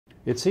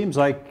It seems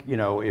like, you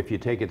know, if you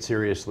take it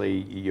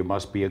seriously, you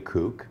must be a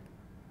kook.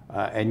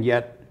 And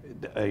yet,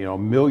 you know,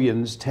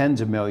 millions,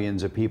 tens of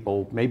millions of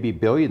people, maybe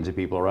billions of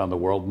people around the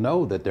world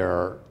know that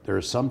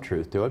there's some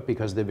truth to it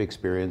because they've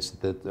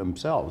experienced it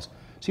themselves.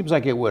 Seems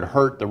like it would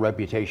hurt the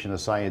reputation of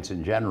science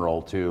in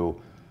general to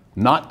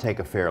not take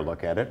a fair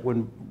look at it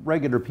when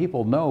regular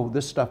people know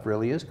this stuff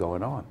really is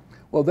going on.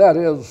 Well, that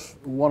is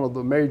one of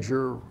the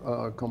major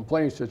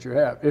complaints that you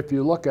have. If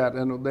you look at,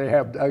 and they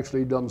have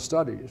actually done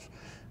studies,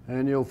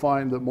 and you'll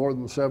find that more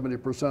than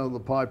 70% of the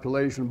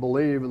population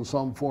believe in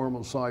some form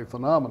of psi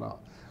phenomena.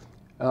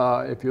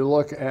 If you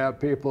look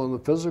at people in the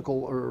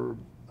physical or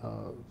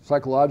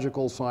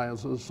psychological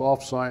sciences,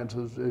 soft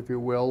sciences, if you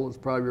will, it's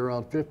probably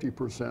around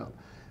 50%.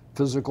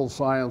 Physical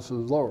science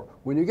is lower.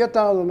 When you get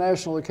down to the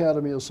National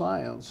Academy of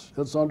Science,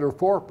 it's under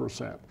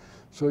 4%.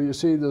 So you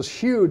see this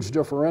huge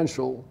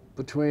differential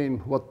between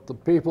what the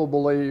people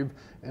believe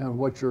and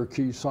what your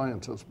key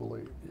scientists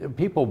believe.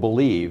 People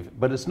believe,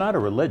 but it's not a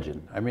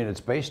religion. I mean,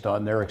 it's based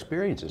on their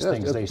experiences, Yes,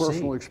 things they see. it's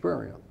personal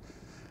experience.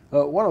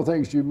 One of the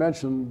things you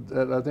mentioned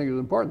that I think is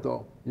important,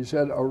 though, you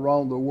said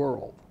around the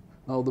world.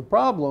 Now, the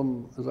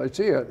problem, as I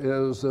see it,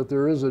 is that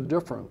there is a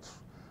difference.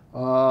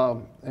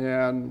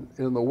 And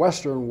in the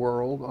Western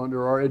world,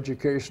 under our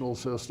educational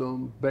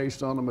system,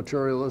 based on a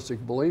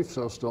materialistic belief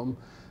system,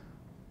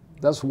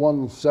 that's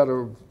one set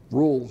of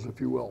rules, if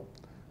you will.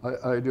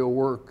 I do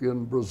work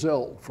in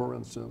Brazil, for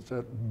instance,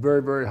 at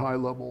very, very high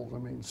levels. I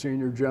mean,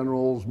 senior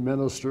generals,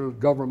 ministers,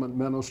 government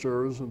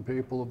ministers, and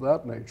people of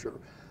that nature.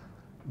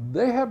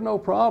 They have no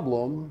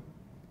problem,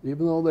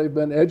 even though they've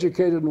been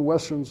educated in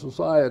Western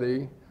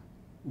society,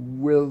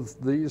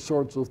 with these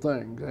sorts of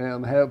things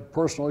and have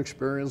personal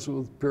experience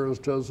with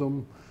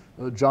Puritanism.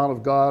 John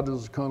of God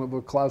is kind of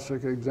a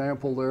classic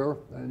example there.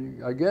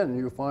 And again,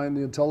 you find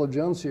the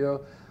intelligentsia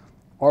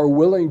are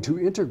willing to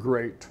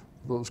integrate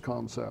those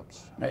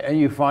concepts. And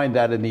you find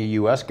that in the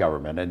U.S.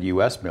 government and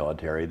U.S.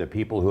 military, the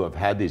people who have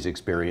had these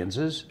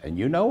experiences, and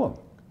you know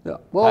them. Yeah,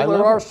 well,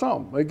 there are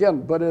some,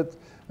 again, but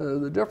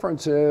the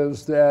difference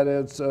is that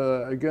it's,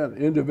 again,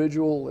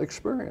 individual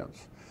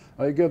experience.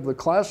 I give the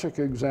classic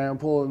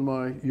example in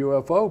my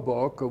UFO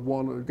book of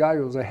a guy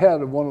who was the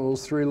head of one of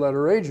those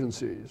three-letter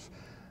agencies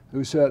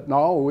who said,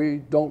 no, we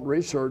don't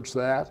research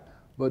that,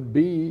 but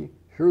B,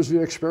 here's the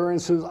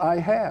experiences I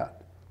had.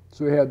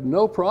 So he had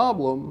no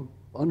problem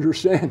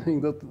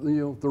understanding that, you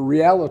know, the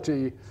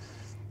reality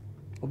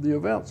of the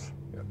events.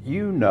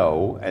 You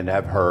know and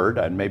have heard,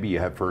 and maybe you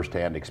have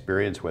firsthand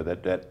experience with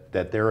it,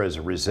 that there is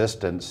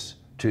resistance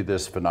to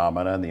this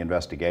phenomena and the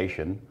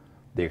investigation,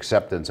 the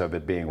acceptance of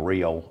it being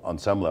real on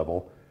some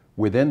level,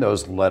 within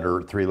those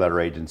three-letter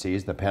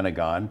agencies, the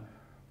Pentagon,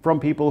 from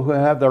people who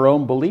have their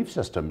own belief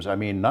systems. I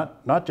mean,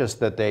 not just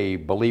that they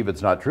believe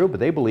it's not true, but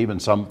they believe in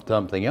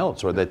something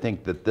else, or they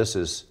think that this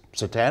is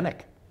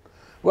satanic.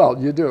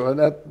 Well, you do, and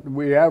that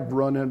we have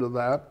run into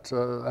that.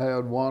 I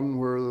had one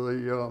where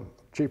the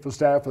Chief of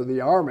Staff of the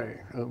Army,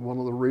 one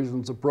of the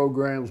reasons the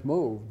programs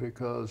moved,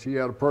 because he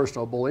had a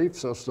personal belief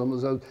system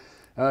that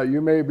said,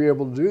 you may be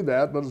able to do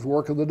that, but it's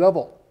work of the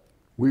devil.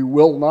 We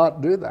will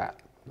not do that.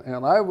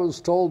 And I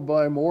was told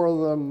by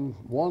more than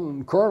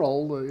one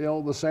colonel, you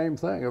know, the same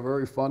thing, a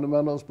very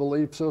fundamentalist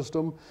belief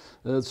system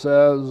that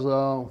says,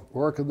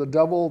 work of the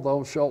devil,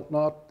 thou shalt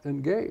not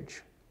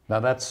engage. Now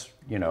that's,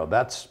 you know,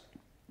 that's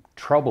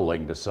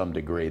troubling to some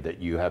degree,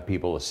 that you have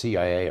people at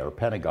CIA or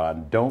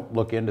Pentagon don't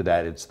look into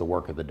that. It's the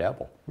work of the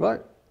devil.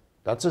 Right.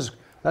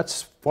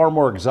 That's far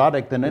more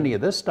exotic than any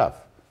of this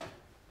stuff,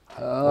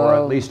 or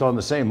at least on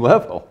the same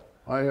level.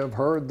 I have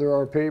heard there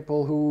are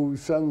people who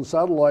send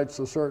satellites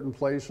to certain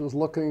places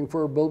looking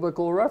for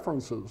biblical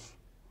references.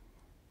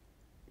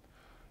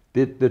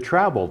 The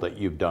travel that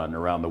you've done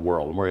around the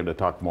world, and we're going to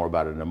talk more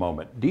about it in a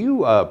moment, do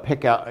you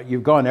pick out,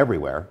 you've gone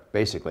everywhere,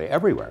 basically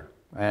everywhere,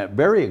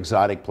 very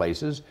exotic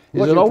places.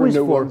 Is it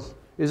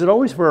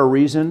always for a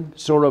reason,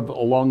 sort of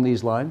along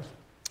these lines?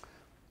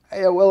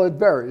 Yeah, well, it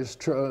varies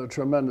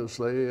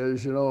tremendously.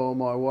 As you know,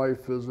 my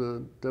wife is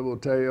a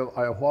devotee of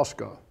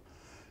ayahuasca.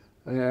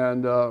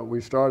 And we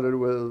started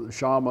with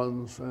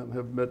shamans and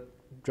have met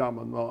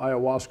shamans. Now,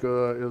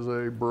 ayahuasca is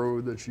a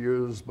brew that's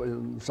used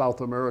in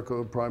South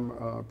America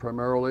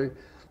primarily,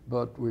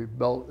 but we've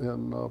built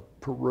in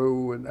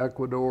Peru and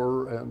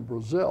Ecuador and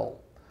Brazil.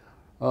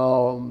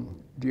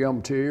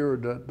 DMT, or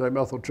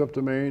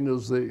dimethyltryptamine,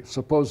 is the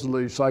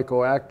supposedly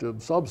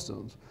psychoactive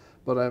substance,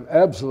 but I'm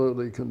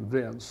absolutely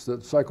convinced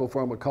that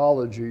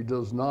psychopharmacology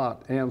does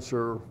not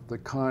answer the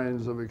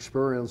kinds of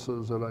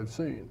experiences that I've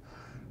seen.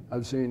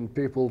 I've seen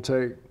people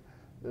take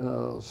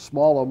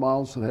small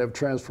amounts and have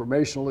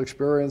transformational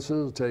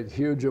experiences, take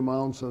huge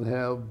amounts and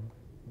have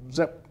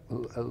zip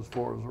as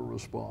far as a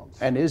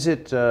response. And is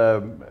it,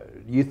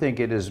 you think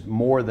it is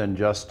more than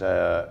just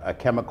a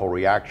chemical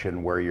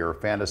reaction where you're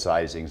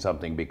fantasizing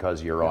something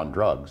because you're on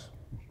drugs?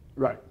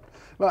 Right.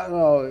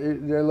 Well,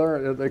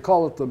 no, they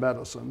call it the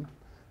medicine,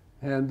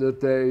 and that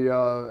they,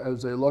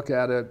 as they look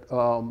at it,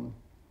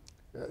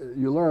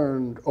 you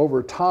learn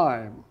over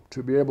time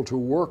to be able to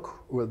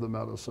work with the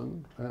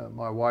medicine.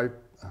 My wife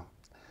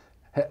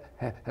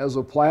has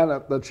a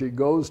planet that she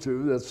goes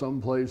to that's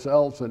someplace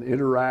else and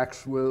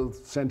interacts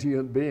with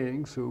sentient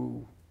beings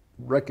who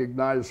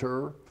recognize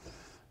her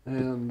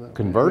and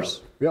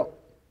converse. Yep.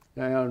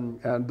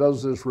 And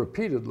does this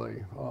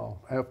repeatedly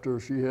after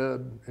she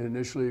had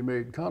initially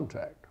made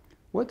contact.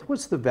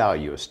 What's the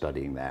value of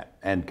studying that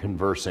and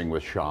conversing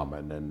with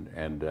shaman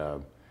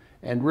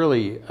and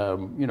really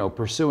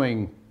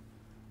pursuing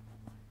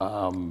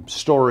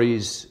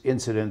stories,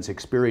 incidents,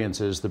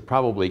 experiences that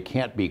probably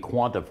can't be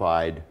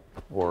quantified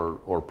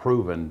or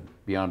proven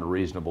beyond a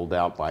reasonable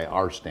doubt by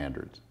our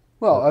standards?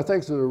 Well, I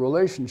think there's a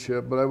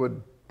relationship, but I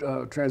would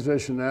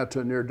transition that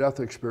to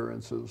near-death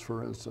experiences,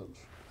 for instance.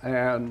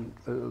 And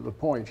the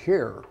point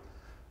here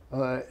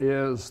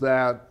is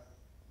that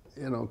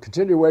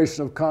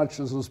continuation of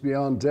consciousness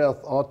beyond death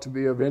ought to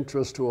be of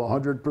interest to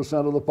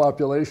 100% of the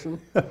population.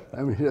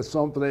 I mean, it's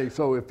something,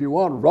 so if you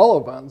want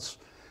relevance,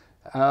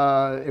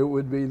 it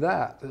would be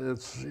that.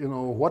 It's,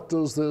 what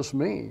does this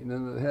mean?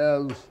 And it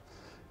has,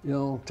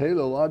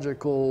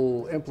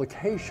 teleological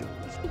implications.